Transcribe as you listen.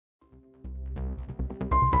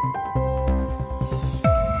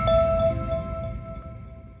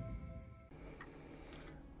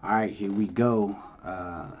Alright, here we go.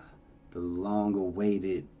 The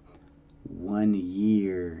long-awaited 1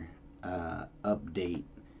 year update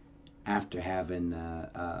after having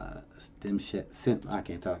stem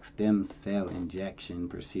cell injection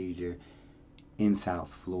procedure in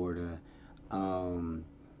South Florida.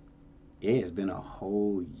 It's been a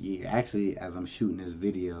whole year. Actually, as I'm shooting this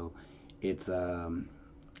video, it's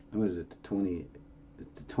what is it,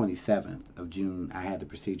 the 27th of June. I had the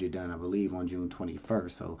procedure done, I believe, on June 21st.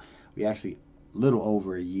 So we actually a little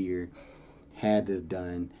over a year had this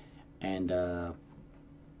done, and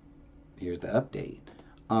here's the update.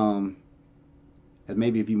 As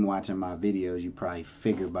maybe if you've been watching my videos, you probably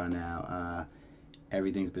figured by now,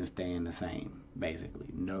 everything's been staying the same, basically.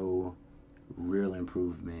 No real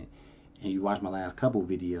improvement. And you watch my last couple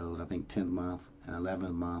videos, I think 10th month and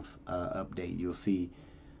 11th month update, you'll see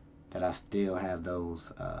that I still have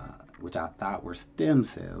those, which I thought were stem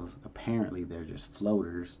cells. Apparently they're just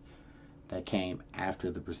floaters that came after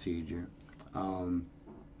the procedure.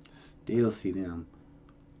 Still see them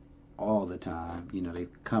all the time. You know, they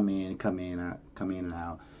come in and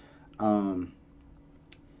out.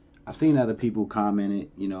 I've seen other people commented,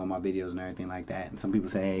 you know, on my videos and everything like that, and some people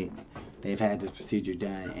say, hey, they've had this procedure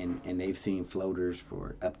done and they've seen floaters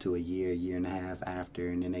for up to a year and a half after,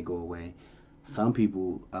 and then they go away. Some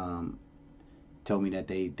people told me that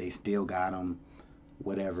they still got them,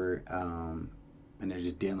 whatever, and they're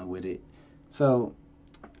just dealing with it. So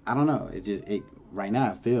I don't know. Right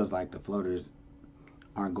now it feels like the floaters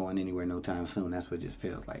aren't going anywhere no time soon. That's what it just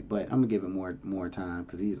feels like. But I'm gonna give it more time,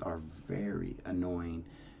 because these are very annoying,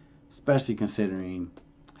 especially considering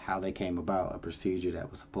how they came about. A procedure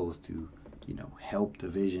that was supposed to, you know, help the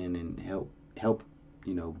vision and help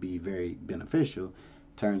you know, be very beneficial,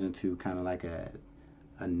 turns into kind of like a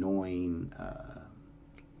annoying,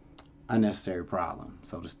 unnecessary problem,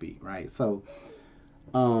 so to speak, right? So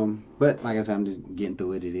but like I said, I'm just getting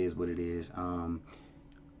through it. It is what it is.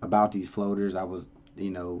 About these floaters, I was,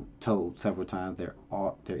 you know, told several times there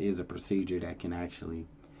is a procedure that can actually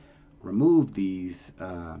remove these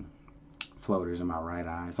floaters in my right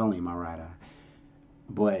eye. It's only in my right eye,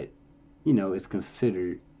 but you know, it's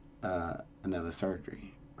considered another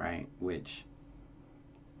surgery, right? Which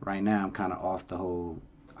right now I'm kind of off the whole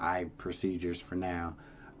eye procedures for now,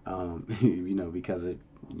 you know, because of,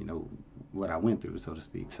 you know, what I went through, so to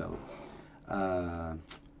speak. So I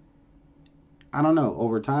don't know.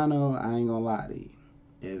 Over time though, I ain't gonna lie to you.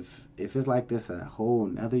 If it's like this a whole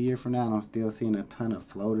another year from now and I'm still seeing a ton of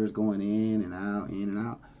floaters going in and out,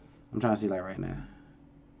 I'm trying to see, like, right now.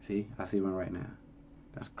 See, I see one right now.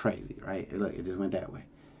 That's crazy, right? Look, it just went that way.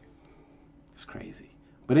 It's crazy.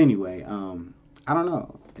 But anyway, I don't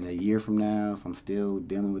know. In a year from now, if I'm still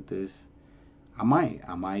dealing with this, I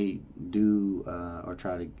might do or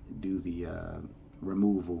try to do the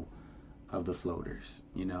removal of the floaters.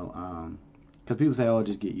 You know, because people say, "Oh,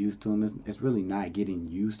 just get used to them." It's really not getting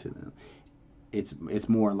used to them. It's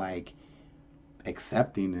more like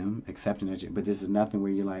accepting them, accepting that. But this is nothing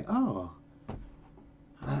where you're like, "Oh,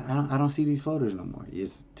 I don't see these floaters no more."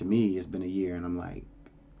 To me, it's been a year, and I'm like,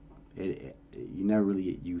 you never really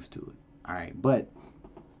get used to it. All right, but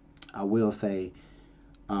I will say,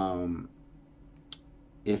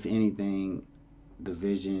 if anything, the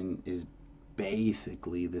vision is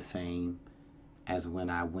basically the same as when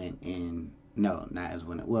I went in. No, not as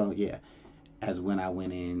when. Well, yeah, as when I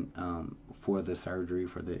went in for the surgery,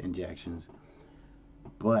 for the injections.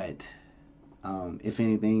 But if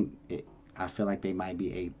anything, I feel like they might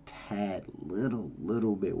be a tad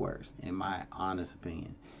little bit worse, in my honest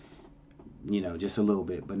opinion. You know, just a little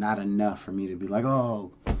bit, but not enough for me to be like,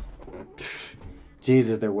 oh,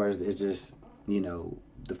 Jesus, they're worse. It's just, you know,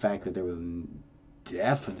 the fact that there was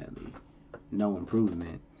definitely no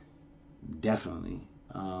improvement. Definitely.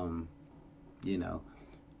 You know,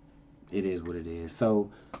 it is what it is. So,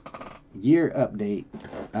 year update.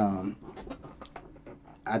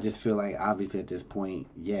 I just feel like, obviously at this point,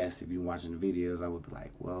 yes, if you're watching the videos, I would be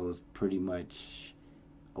like, well, it's pretty much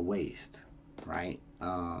a waste, right?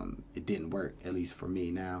 It didn't work, at least for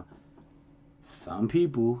me. Now, some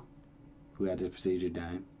people who had this procedure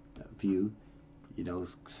done, a few, you know,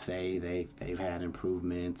 say they've had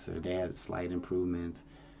improvements, or they had slight improvements.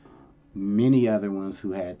 Many other ones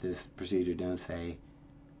who had this procedure done say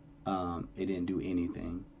it didn't do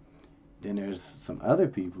anything. Then there's some other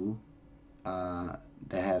people that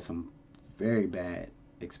had some very bad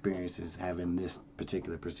experiences having this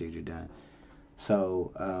particular procedure done.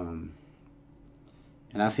 So,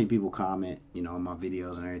 and I see people comment, you know, on my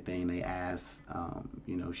videos and everything. They ask,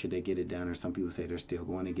 you know, should they get it done? Or some people say they're still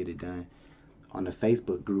going to get it done. On the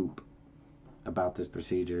Facebook group about this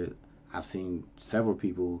procedure, I've seen several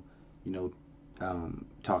people, you know,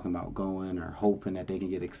 talking about going or hoping that they can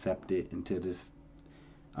get accepted into this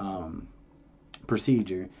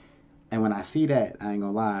procedure. And when I see that, I ain't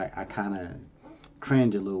gonna lie, I kind of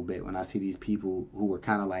cringe a little bit when I see these people who were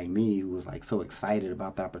kind of like me, who was like so excited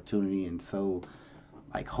about the opportunity and so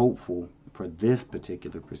like hopeful for this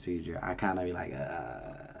particular procedure. I kind of be like,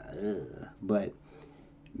 but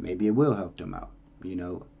maybe it will help them out. You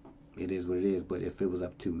know, it is what it is. But if it was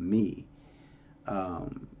up to me,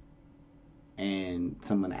 and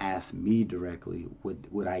someone asked me directly,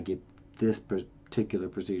 would I get this particular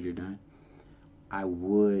procedure done? I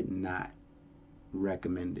would not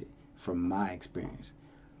recommend it from my experience.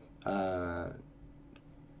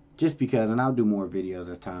 Just because, and I'll do more videos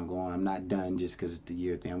as time goes on. I'm not done just because it's the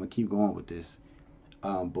year thing. I'm gonna keep going with this.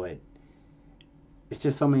 But it's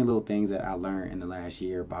just so many little things that I learned in the last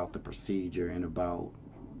year about the procedure and about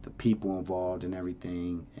the people involved and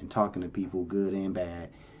everything, and talking to people, good and bad,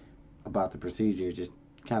 about the procedure. Just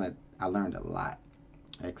kind of, I learned a lot.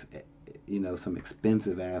 You know, some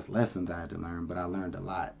expensive ass lessons I had to learn, but I learned a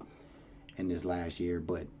lot in this last year.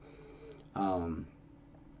 But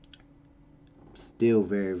still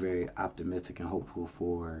very, very optimistic and hopeful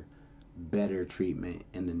for better treatment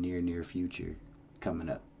in the near future coming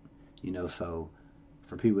up. You know, so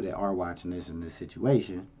for people that are watching this in this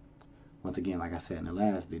situation, once again, like I said in the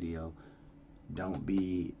last video, don't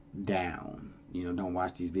be down. You know, don't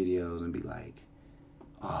watch these videos and be like,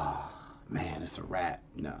 oh man, it's a wrap.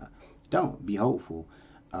 No, don't be hopeful.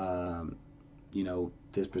 You know,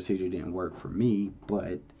 this procedure didn't work for me,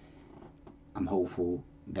 but I'm hopeful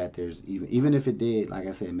that there's, even if it did, like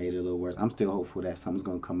I said, made it a little worse, I'm still hopeful that something's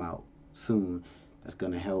going to come out soon that's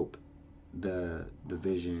going to help the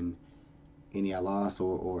vision, any I lost,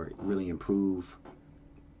 or really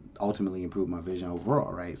ultimately improve my vision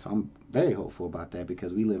overall, right? So I'm very hopeful about that,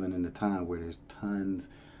 because we living in a time where there's tons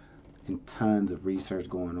and tons of research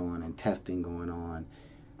going on and testing going on.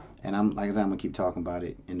 And I'm, like I said, I'm gonna keep talking about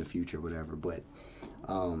it in the future, whatever. But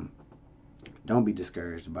don't be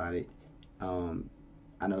discouraged about it.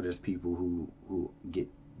 I know there's people who get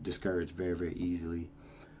discouraged very, very easily,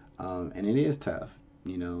 and it is tough.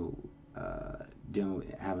 You know,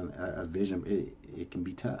 having a vision, it can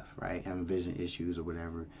be tough, right? Having vision issues or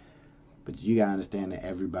whatever. But you gotta understand that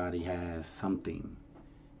everybody has something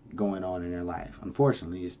going on in their life.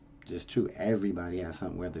 Unfortunately, it's just true. Everybody has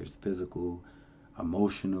something, whether it's physical,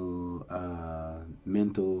 emotional,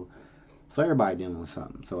 mental. So everybody dealing with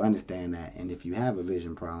something. So understand that. And if you have a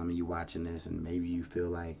vision problem and you're watching this and maybe you feel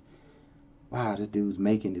like, wow, this dude's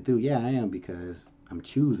making it through. Yeah, I am, because I'm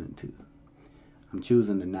choosing to. I'm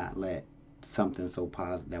choosing to not let something so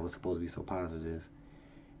positive, that was supposed to be so positive,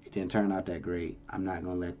 it didn't turn out that great. I'm not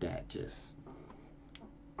going to let that just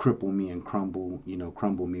cripple me and crumble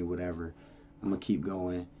me, whatever. I'm going to keep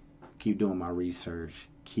going, keep doing my research,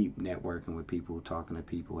 keep networking with people, talking to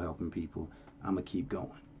people, helping people. I'm going to keep going,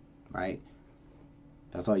 right?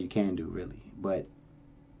 That's all you can do, really. But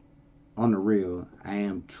on the real, I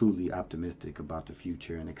am truly optimistic about the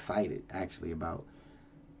future and excited, actually, about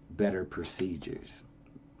better procedures,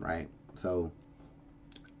 right? So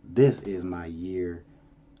this is my year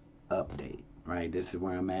update, right? This is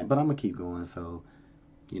where I'm at, but I'm gonna keep going. So,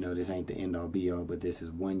 you know, this ain't the end all be all, but this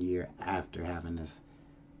is 1 year after having this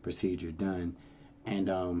procedure done. And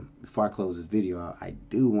before I close this video out, I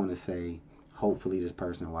do want to say, hopefully this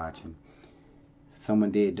person watching,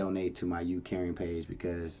 someone did donate to my U-Caring page,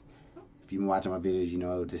 because if you've been watching my videos, you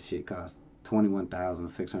know this shit costs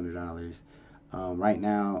 $21,600. Right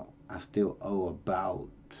now, I still owe about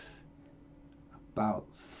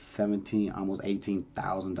 $17, almost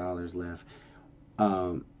 $18,000 left.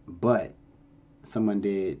 But someone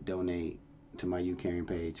did donate to my U-Caring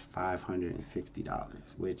page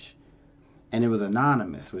 $560, and it was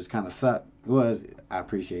anonymous, which kind of sucked. I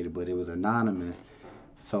appreciate it, but it was anonymous,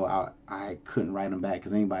 so I couldn't write them back,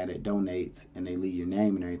 because anybody that donates and they leave your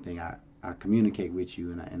name and everything, I communicate with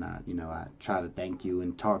you, and I try to thank you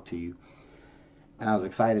and talk to you. And I was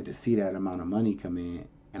excited to see that amount of money come in,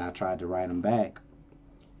 and I tried to write them back,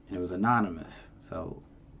 and it was anonymous. So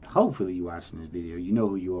hopefully you watching this video, you know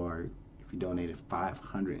who you are if you donated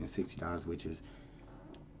 $560, which is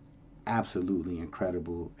absolutely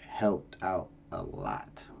incredible, helped out a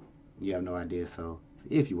lot. You have no idea. So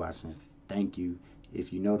if you're watching this, thank you.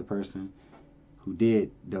 If you know the person who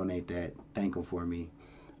did donate that, thank them for me.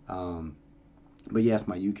 But yes,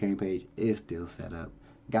 my U-Caring page is still set up.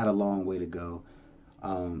 Got a long way to go.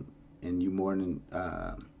 And you're more than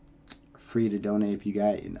free to donate if you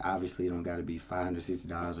got it. And obviously it don't got to be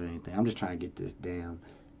 $560 or anything. I'm just trying to get this damn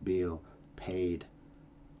bill paid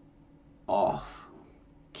off.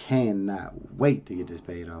 cannot wait to get this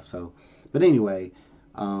paid off. So, but anyway,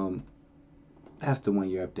 that's the 1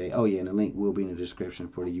 year update. Oh yeah, and the link will be in the description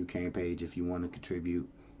for the UCAN page if you want to contribute.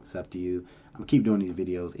 It's up to you. I'm gonna keep doing these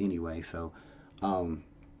videos anyway, so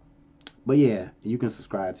but yeah, you can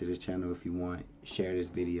subscribe to this channel if you want. Share this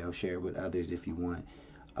video, share it with others if you want.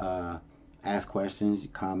 Ask questions,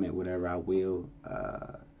 comment, whatever. I will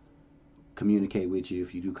communicate with you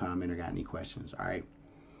if you do comment or got any questions. All right,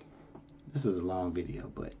 this was a long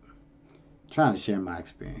video, but trying to share my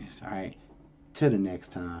experience. All right, till the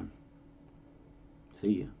next time,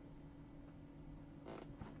 see ya.